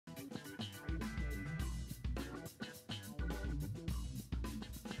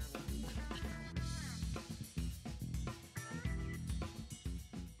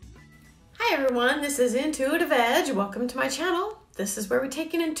Hi everyone, this is Intuitive Edge. Welcome to my channel. This is where we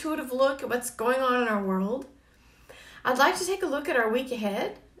take an intuitive look at what's going on in our world. I'd like to take a look at our week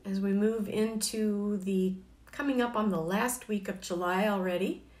ahead as we move into coming up on the last week of July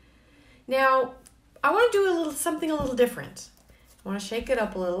already. Now, I want to do something a little different. I want to shake it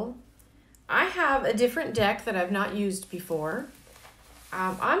up a little. I have a different deck that I've not used before.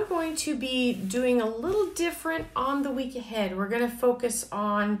 I'm going to be doing a little different on the week ahead. We're going to focus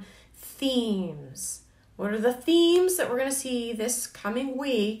on themes. What are the themes that we're going to see this coming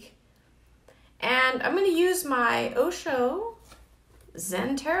week? And I'm going to use my Osho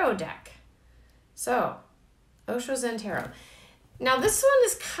Zen Tarot deck. So, Osho Zen Tarot. Now this one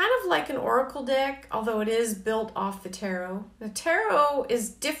is kind of like an oracle deck, although it is built off the tarot. The tarot is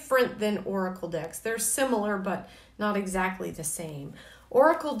different than oracle decks. They're similar, but not exactly the same.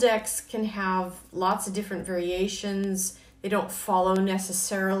 Oracle decks can have lots of different variations. They don't follow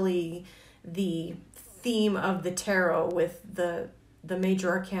necessarily the theme of the tarot with the major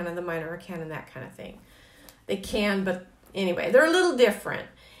arcana, the minor arcana, and that kind of thing. They can, but anyway, they're a little different.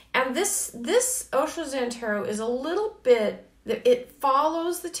 And this Osho Zen Tarot is a little bit, it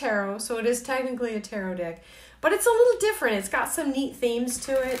follows the tarot, so it is technically a tarot deck, but it's a little different. It's got some neat themes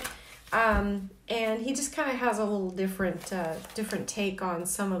to it. And he just kind of has a little different take on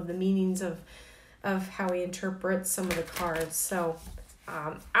some of the meanings of how he interprets some of the cards. So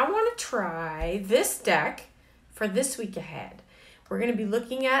I want to try this deck for this week ahead. We're going to be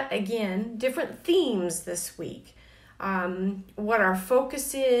looking at, again, different themes this week. What our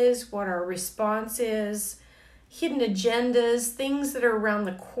focus is, what our response is, hidden agendas, things that are around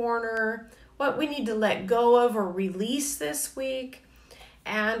the corner, what we need to let go of or release this week,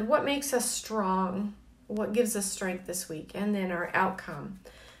 and what makes us strong, what gives us strength this week, and then our outcome.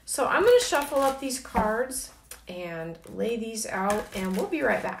 So I'm going to shuffle up these cards and lay these out, and we'll be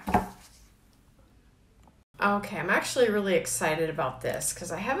right back. Okay, I'm actually really excited about this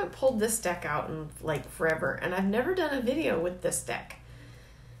because I haven't pulled this deck out in like forever, and I've never done a video with this deck.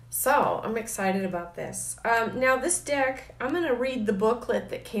 So I'm excited about this. Now this deck, I'm going to read the booklet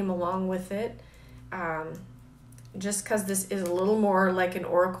that came along with it, just because this is a little more like an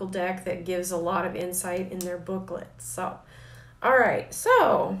oracle deck that gives a lot of insight in their booklet. So, all right,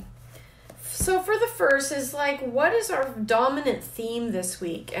 so for the first is like, what is our dominant theme this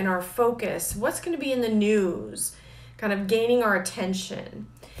week and our focus? What's going to be in the news, kind of gaining our attention?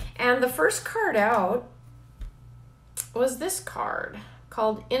 And the first card out was this card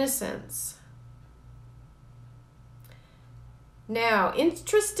called Innocence. Now,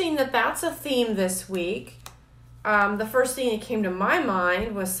 interesting that that's a theme this week. The first thing that came to my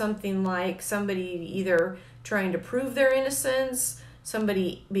mind was something like somebody either trying to prove their innocence,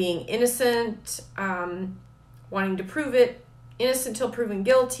 somebody being innocent, wanting to prove it, innocent till proven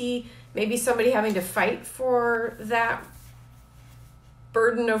guilty, maybe somebody having to fight for that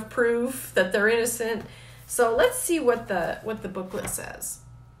burden of proof that they're innocent. So let's see what the booklet says.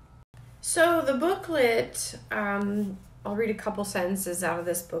 So the booklet, I'll read a couple sentences out of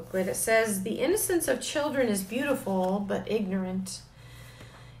this booklet. It says, "The innocence of children is beautiful but ignorant.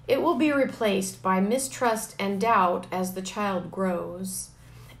 It will be replaced by mistrust and doubt as the child grows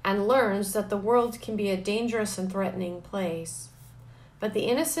and learns that the world can be a dangerous and threatening place. But the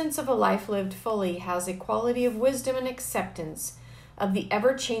innocence of a life lived fully has a quality of wisdom and acceptance of the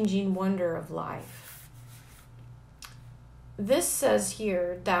ever-changing wonder of life." This says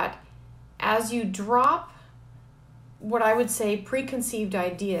here that as you drop what I would say preconceived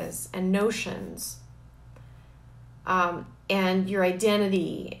ideas and notions, and your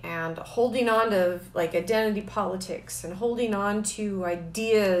identity, and holding on to like identity politics and holding on to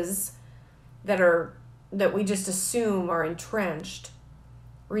ideas that we just assume are entrenched,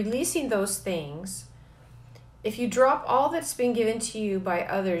 releasing those things. If you drop all that's been given to you by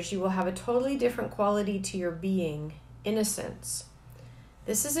others, you will have a totally different quality to your being, innocence.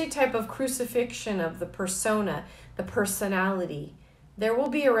 This is a type of crucifixion of the persona, the personality. There will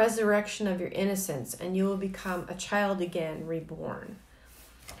be a resurrection of your innocence, and you will become a child again, reborn.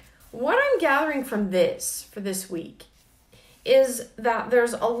 What I'm gathering from this for this week is that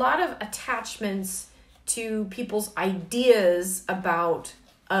there's a lot of attachments to people's ideas about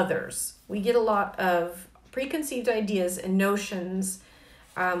others. We get a lot of preconceived ideas and notions.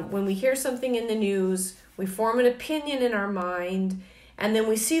 When we hear something in the news, we form an opinion in our mind, and then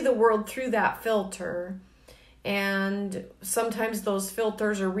we see the world through that filter. And sometimes those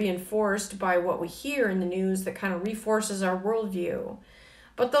filters are reinforced by what we hear in the news that kind of reinforces our worldview.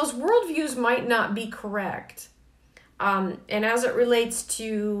 But those worldviews might not be correct. And as it relates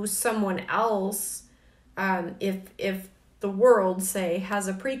to someone else, if the world, say, has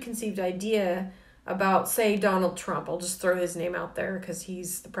a preconceived idea about, say, Donald Trump. I'll just throw his name out there because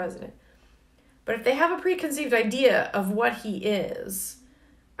he's the president. But if they have a preconceived idea of what he is,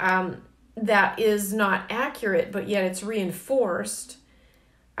 that is not accurate, but yet it's reinforced,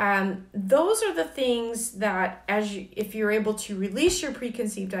 those are the things that, if you're able to release your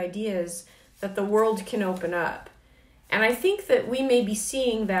preconceived ideas, that the world can open up. And I think that we may be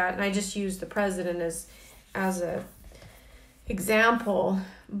seeing that, and I just use the president as a example,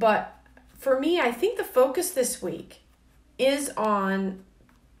 but for me, I think the focus this week is on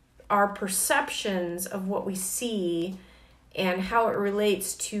our perceptions of what we see and how it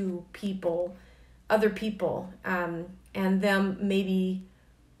relates to people, other people, and them maybe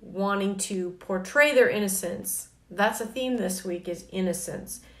wanting to portray their innocence. That's a theme this week, is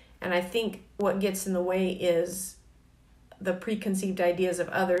innocence. And I think what gets in the way is the preconceived ideas of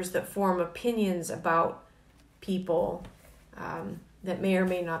others that form opinions about people that may or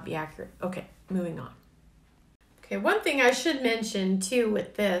may not be accurate. Okay, moving on. Okay, one thing I should mention too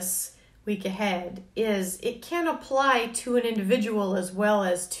with this week ahead is it can apply to an individual as well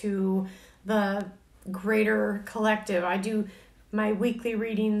as to the greater collective. I do my weekly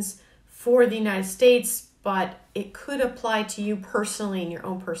readings for the United States, but it could apply to you personally in your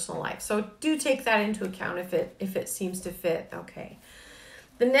own personal life. So do take that into account if it seems to fit. Okay.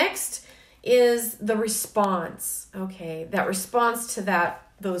 The next is the response. Okay, that response to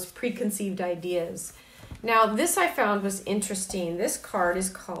those preconceived ideas. Now, this I found was interesting. This card is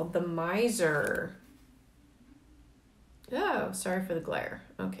called the Miser. Oh, sorry for the glare.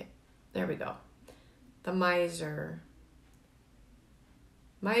 Okay, there we go. The Miser.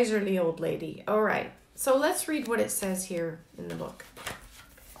 Miserly old lady. All right. So let's read what it says here in the book.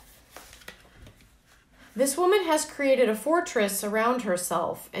 This woman has created a fortress around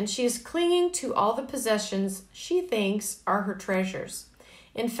herself, and she is clinging to all the possessions she thinks are her treasures.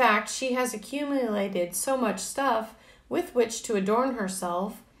 In fact, she has accumulated so much stuff with which to adorn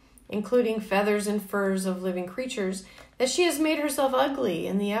herself, including feathers and furs of living creatures, that she has made herself ugly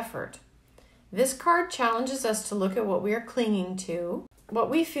in the effort. This card challenges us to look at what we are clinging to, what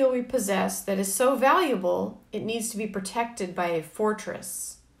we feel we possess that is so valuable it needs to be protected by a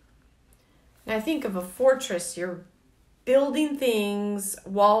fortress. Now, I think of a fortress, you're building things,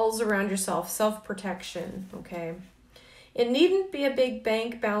 walls around yourself, self-protection, okay? It needn't be a big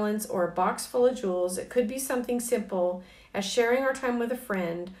bank balance or a box full of jewels. It could be something simple as sharing our time with a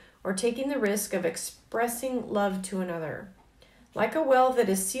friend or taking the risk of expressing love to another. Like a well that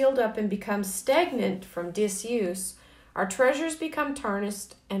is sealed up and becomes stagnant from disuse, our treasures become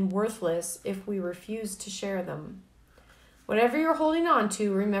tarnished and worthless if we refuse to share them. Whatever you're holding on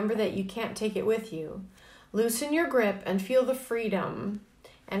to, remember that you can't take it with you. Loosen your grip and feel the freedom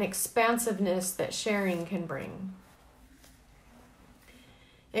and expansiveness that sharing can bring.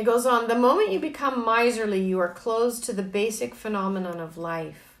 It goes on, the moment you become miserly, you are closed to the basic phenomenon of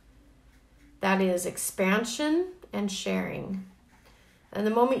life. That is expansion and sharing. And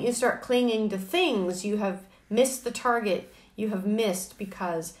the moment you start clinging to things, you have missed the target. You have missed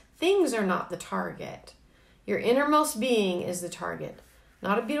because things are not the target. Your innermost being is the target.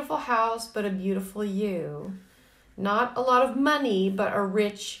 Not a beautiful house, but a beautiful you. Not a lot of money, but a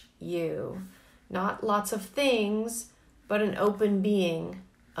rich you. Not lots of things, but an open being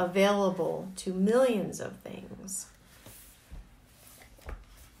available to millions of things.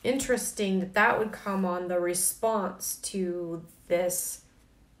 Interesting that would come on the response to this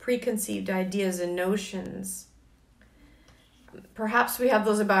preconceived ideas and notions. Perhaps we have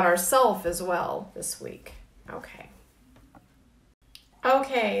those about ourselves as well this week.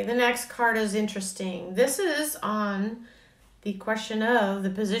 Okay, the next card is interesting. This is on the question of, the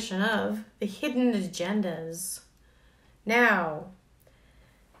position of, the hidden agendas. Now,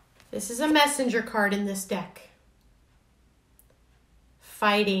 this is a messenger card in this deck.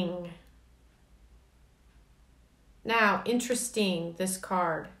 Fighting. Now, interesting, this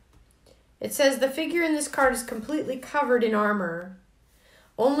card. It says the figure in this card is completely covered in armor.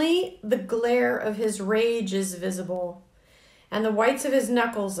 Only the glare of his rage is visible, and the whites of his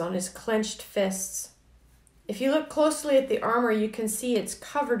knuckles on his clenched fists. If you look closely at the armor, you can see it's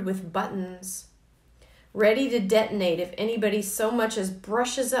covered with buttons, ready to detonate if anybody so much as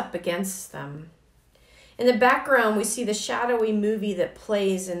brushes up against them. In the background, we see the shadowy movie that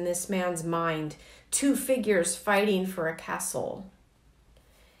plays in this man's mind, two figures fighting for a castle.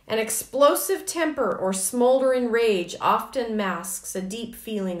 An explosive temper or smoldering rage often masks a deep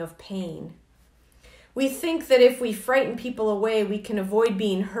feeling of pain. We think that if we frighten people away, we can avoid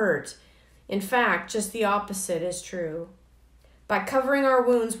being hurt. In fact, just the opposite is true. By covering our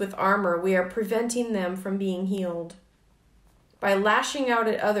wounds with armor, we are preventing them from being healed. By lashing out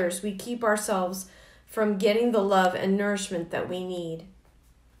at others, we keep ourselves from getting the love and nourishment that we need.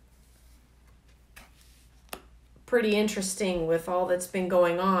 Pretty interesting with all that's been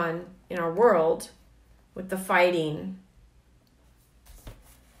going on in our world with the fighting.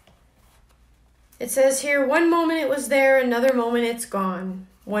 It says here, one moment it was there, another moment it's gone.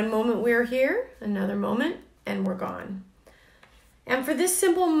 One moment we're here, another moment, and we're gone. And for this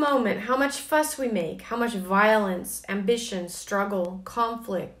simple moment, how much fuss we make, how much violence, ambition, struggle,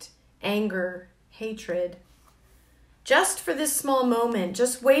 conflict, anger, hatred. Just for this small moment,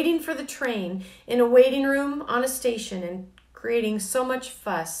 just waiting for the train in a waiting room on a station and creating so much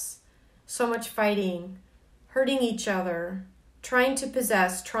fuss, so much fighting, hurting each other, trying to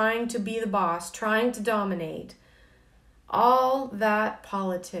possess, trying to be the boss, trying to dominate. All that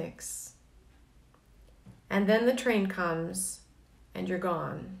politics. And then the train comes and you're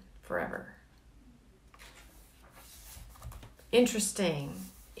gone forever. Interesting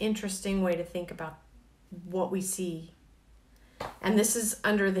way to think about what we see. And this is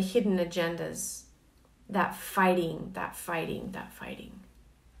under the hidden agendas. That fighting.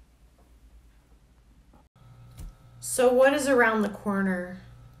 So what is around the corner?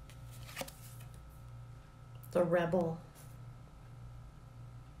 The rebel.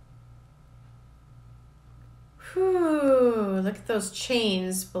 Whew, look at those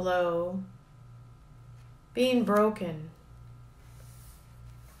chains below. Being broken.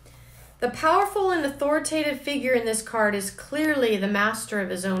 The powerful and authoritative figure in this card is clearly the master of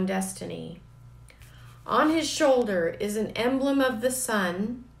his own destiny. On his shoulder is an emblem of the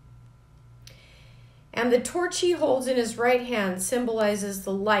sun, and the torch he holds in his right hand symbolizes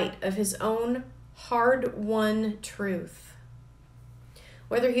the light of his own hard-won truth.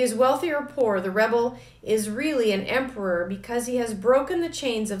 Whether he is wealthy or poor, the rebel is really an emperor because he has broken the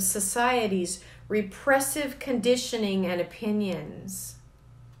chains of society's repressive conditioning and opinions.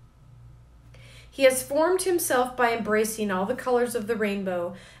 He has formed himself by embracing all the colors of the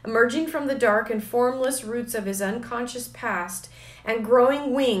rainbow, emerging from the dark and formless roots of his unconscious past, and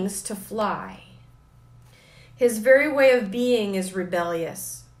growing wings to fly. His very way of being is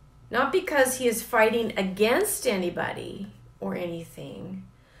rebellious, not because he is fighting against anybody or anything,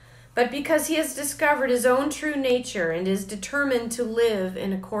 but because he has discovered his own true nature and is determined to live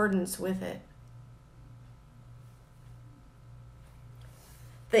in accordance with it.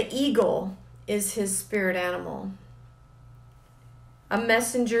 The eagle is his spirit animal, a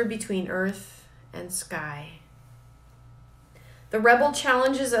messenger between earth and sky. The rebel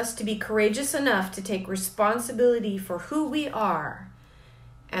challenges us to be courageous enough to take responsibility for who we are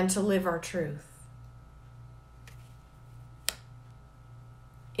and to live our truth.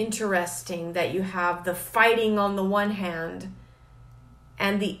 Interesting that you have the fighting on the one hand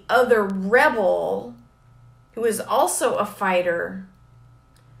and the other rebel who is also a fighter,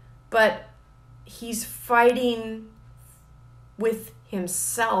 but he's fighting with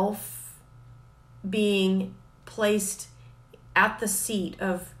himself being placed at the seat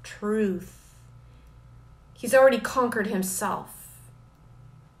of truth. He's already conquered himself.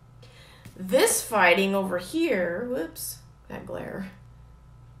 This fighting over here, whoops, that glare.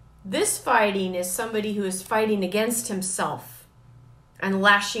 This fighting is somebody who is fighting against himself and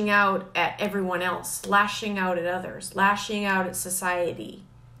lashing out at everyone else, lashing out at others, lashing out at society.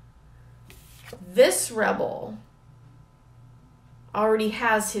 This rebel already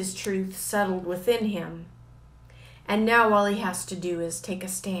has his truth settled within him. And now all he has to do is take a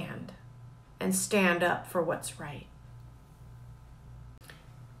stand and stand up for what's right.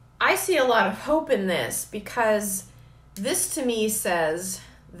 I see a lot of hope in this because this to me says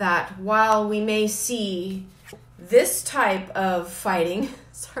that while we may see this type of fighting,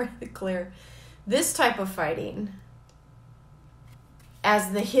 this type of fighting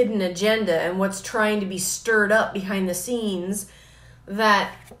as the hidden agenda and what's trying to be stirred up behind the scenes,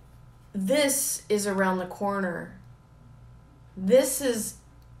 that this is around the corner. This is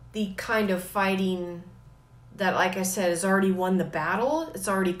the kind of fighting that, like I said, has already won the battle. It's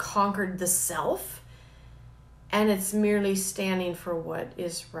already conquered the self. And it's merely standing for what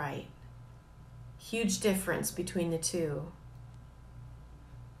is right. Huge difference between the two.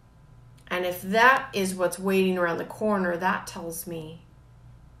 And if that is what's waiting around the corner, that tells me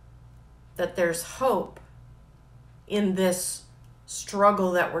that there's hope in this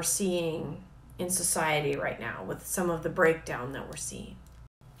struggle that we're seeing in society right now with some of the breakdown that we're seeing.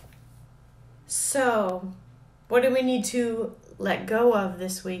 So, what do we need to let go of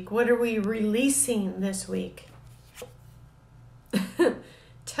this week? What are we releasing this week?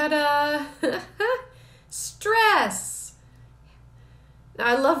 Ta-da! Stress! Now,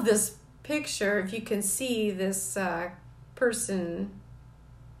 I love this picture. If you can see this person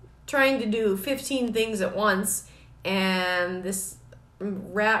trying to do 15 things at once, and this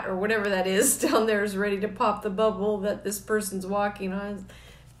rat or whatever that is down there is ready to pop the bubble that this person's walking on.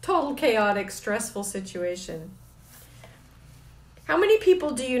 Total chaotic, stressful situation. How many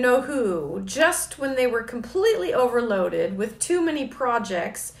people do you know who, just when they were completely overloaded with too many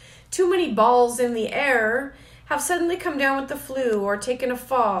projects, too many balls in the air, have suddenly come down with the flu or taken a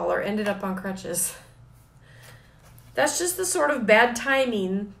fall or ended up on crutches? That's just the sort of bad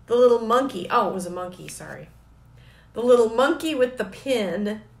timing the little monkey, oh, it was a monkey, sorry. The little monkey with the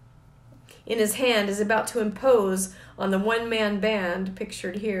pin in his hand is about to impose on the one-man band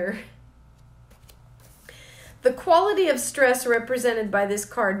pictured here. The quality of stress represented by this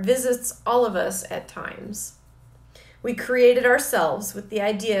card visits all of us at times. We created ourselves with the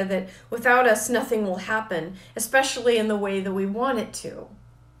idea that without us nothing will happen, especially in the way that we want it to.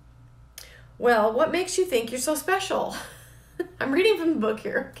 Well, what makes you think you're so special? I'm reading from the book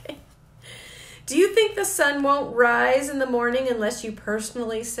here, okay? Do you think the sun won't rise in the morning unless you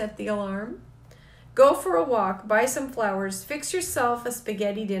personally set the alarm? Go for a walk, buy some flowers, fix yourself a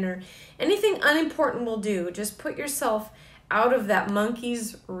spaghetti dinner. Anything unimportant will do. Just put yourself out of that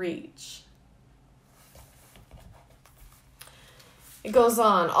monkey's reach. It goes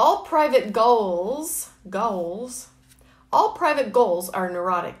on. All private goals are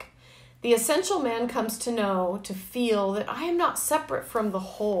neurotic. The essential man comes to know, to feel that I am not separate from the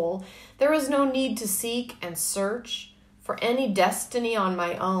whole. There is no need to seek and search for any destiny on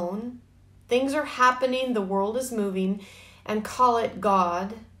my own. Things are happening, the world is moving, and call it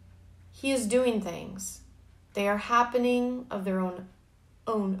God. He is doing things. They are happening of their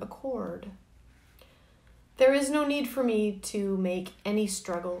own accord. There is no need for me to make any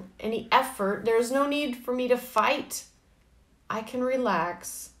struggle, any effort. There is no need for me to fight. I can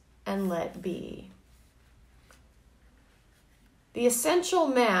relax and let be. The essential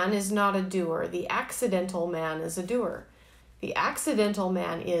man is not a doer. The accidental man is a doer. The accidental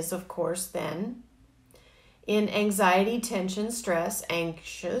man is, of course, then in anxiety, tension, stress,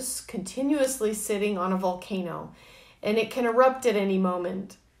 anxious, continuously sitting on a volcano, and it can erupt at any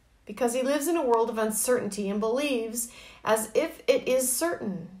moment because he lives in a world of uncertainty and believes as if it is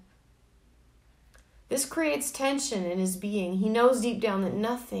certain. This creates tension in his being. He knows deep down that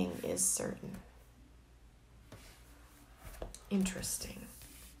nothing is certain. Interesting.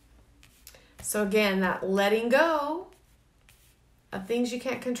 So again, that letting go of things you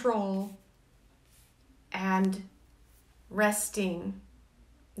can't control and resting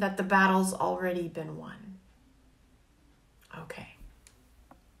that the battle's already been won. Okay.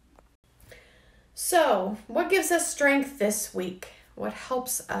 So, what gives us strength this week? What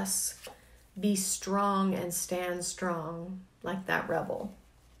helps us be strong and stand strong like that rebel?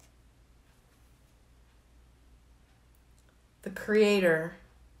 The Creator.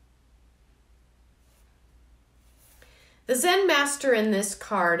 The Zen master in this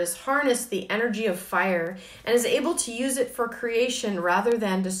card has harnessed the energy of fire and is able to use it for creation rather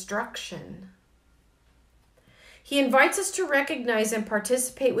than destruction. He invites us to recognize and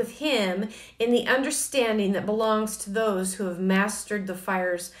participate with him in the understanding that belongs to those who have mastered the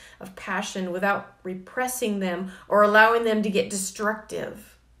fires of passion without repressing them or allowing them to get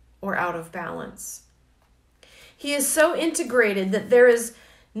destructive or out of balance. He is so integrated that there is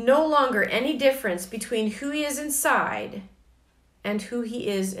no longer any difference between who he is inside and who he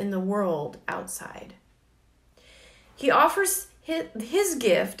is in the world outside. He offers his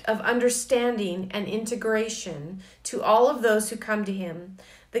gift of understanding and integration to all of those who come to him,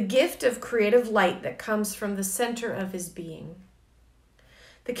 the gift of creative light that comes from the center of his being.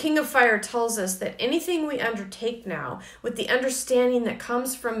 The King of Fire tells us that anything we undertake now with the understanding that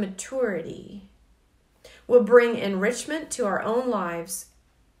comes from maturity will bring enrichment to our own lives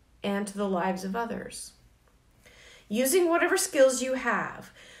and to the lives of others. Using whatever skills you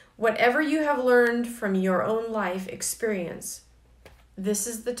have, whatever you have learned from your own life experience, this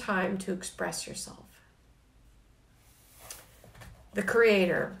is the time to express yourself. The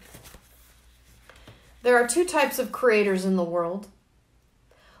Creator. There are two types of creators in the world.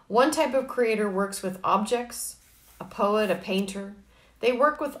 One type of creator works with objects, a poet, a painter. They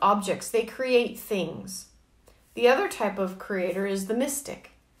work with objects, they create things. The other type of creator is the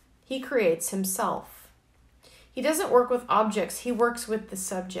mystic. He creates himself. He doesn't work with objects, he works with the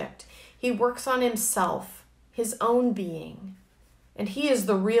subject. He works on himself, his own being. And he is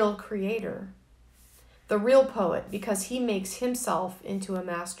the real creator, the real poet, because he makes himself into a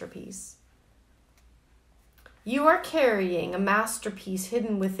masterpiece. You are carrying a masterpiece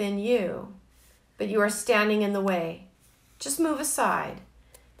hidden within you, but you are standing in the way. Just move aside,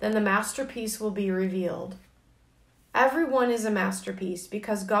 then the masterpiece will be revealed. Everyone is a masterpiece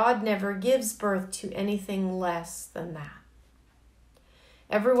because God never gives birth to anything less than that.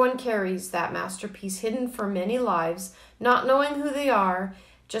 Everyone carries that masterpiece hidden for many lives, not knowing who they are,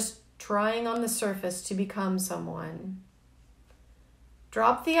 just trying on the surface to become someone.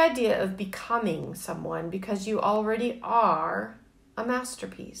 Drop the idea of becoming someone because you already are a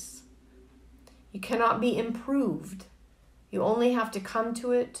masterpiece. You cannot be improved. You only have to come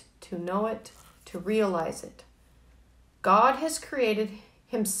to it, to know it, to realize it. God has created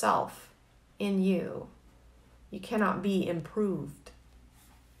himself in you. You cannot be improved.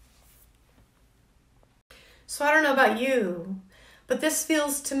 So I don't know about you, but this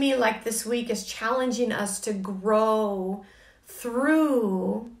feels to me like this week is challenging us to grow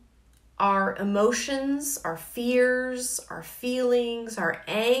through our emotions, our fears, our feelings, our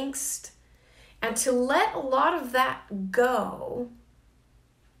angst, and to let a lot of that go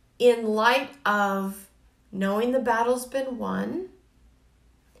in light of knowing the battle's been won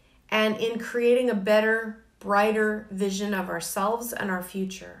and in creating a better, brighter vision of ourselves and our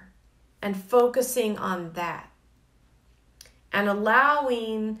future. And focusing on that and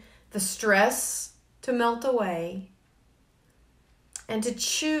allowing the stress to melt away and to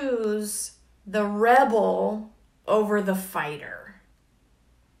choose the rebel over the fighter.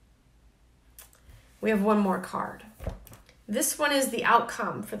 We have one more card. This one is the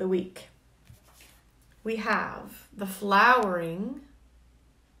outcome for the week. We have the flowering.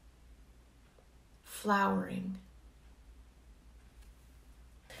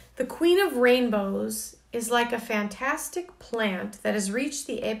 The Queen of Rainbows is like a fantastic plant that has reached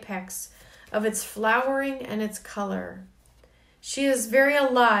the apex of its flowering and its color. She is very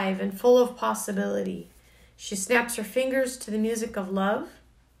alive and full of possibility. She snaps her fingers to the music of love,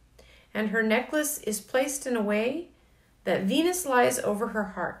 and her necklace is placed in a way that Venus lies over her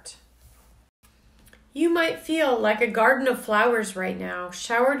heart. You might feel like a garden of flowers right now,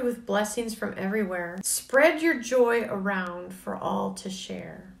 showered with blessings from everywhere. Spread your joy around for all to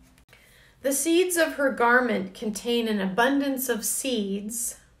share. The seeds of her garment contain an abundance of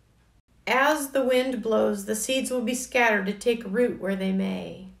seeds. As the wind blows, the seeds will be scattered to take root where they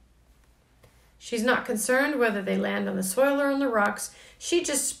may. She's not concerned whether they land on the soil or on the rocks. She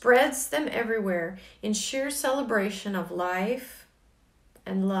just spreads them everywhere in sheer celebration of life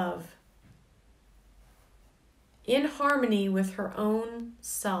and love, in harmony with her own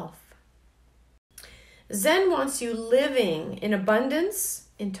self. Zen wants you living in abundance,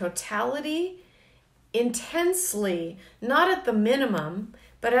 in totality, intensely, not at the minimum,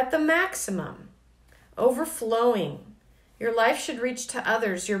 but at the maximum, overflowing. Your life should reach to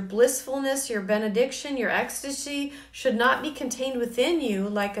others. Your blissfulness, your benediction, your ecstasy should not be contained within you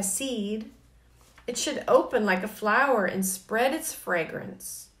like a seed. It should open like a flower and spread its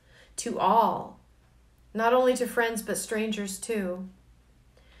fragrance to all, not only to friends, but strangers too.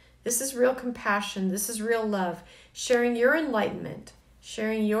 This is real compassion. This is real love, sharing your enlightenment,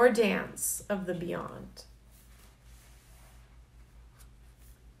 sharing your dance of the beyond.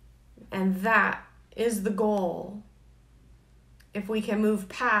 And that is the goal. If we can move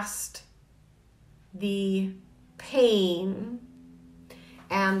past the pain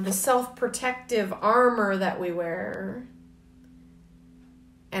and the self-protective armor that we wear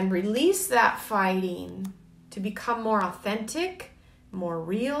and release that fighting to become more authentic, more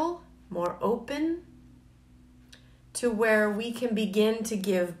real, more open, to where we can begin to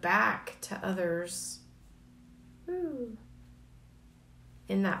give back to others.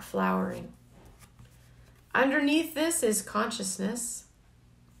 In that flowering. Underneath this is consciousness.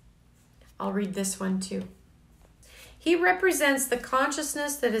 I'll read this one too. He represents the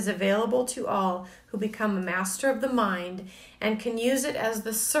consciousness that is available to all who become a master of the mind and can use it as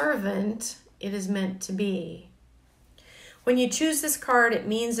the servant it is meant to be. When you choose this card, it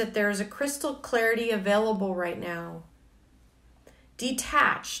means that there is a crystal clarity available right now.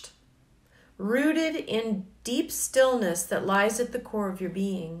 Detached, rooted in deep stillness that lies at the core of your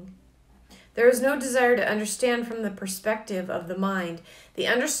being. There is no desire to understand from the perspective of the mind. The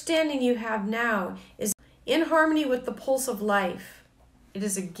understanding you have now is in harmony with the pulse of life. It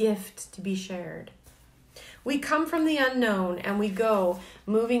is a gift to be shared. We come from the unknown and we go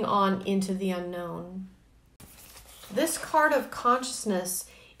moving on into the unknown. This card of consciousness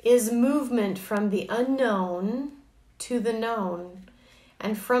is movement from the unknown to the known,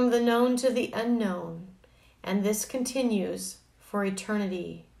 and from the known to the unknown, and this continues for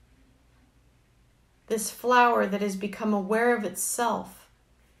eternity. This flower that has become aware of itself,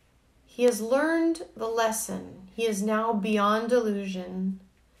 he has learned the lesson. He is now beyond delusion.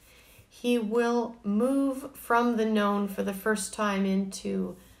 He will move from the known for the first time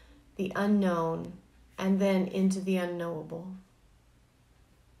into the unknown, and then into the unknowable.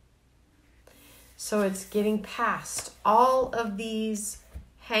 So it's getting past all of these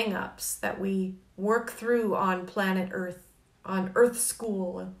hang-ups that we work through on planet Earth, on Earth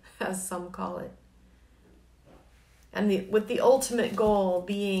School, as some call it. And with the ultimate goal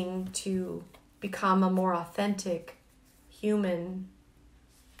being to become a more authentic human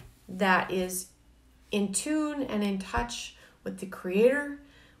that is in tune and in touch with the Creator,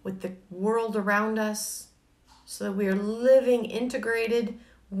 with the world around us, so that we are living integrated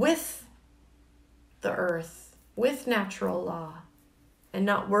with the earth, with natural law, and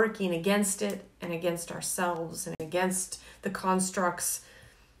not working against it and against ourselves and against the constructs,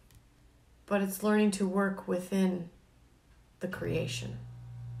 but it's learning to work within the creation.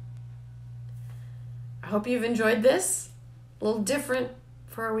 I hope you've enjoyed this. A little different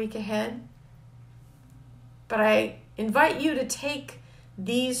for our week ahead. But I invite you to take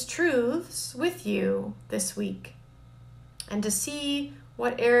these truths with you this week and to see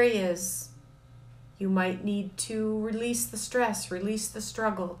what areas you might need to release the stress, release the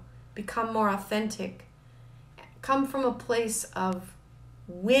struggle, become more authentic, come from a place of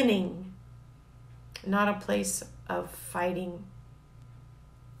winning, not a place of fighting.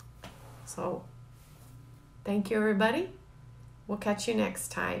 So, thank you, everybody. We'll catch you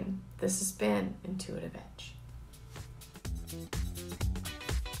next time. This has been Intuitive Edge.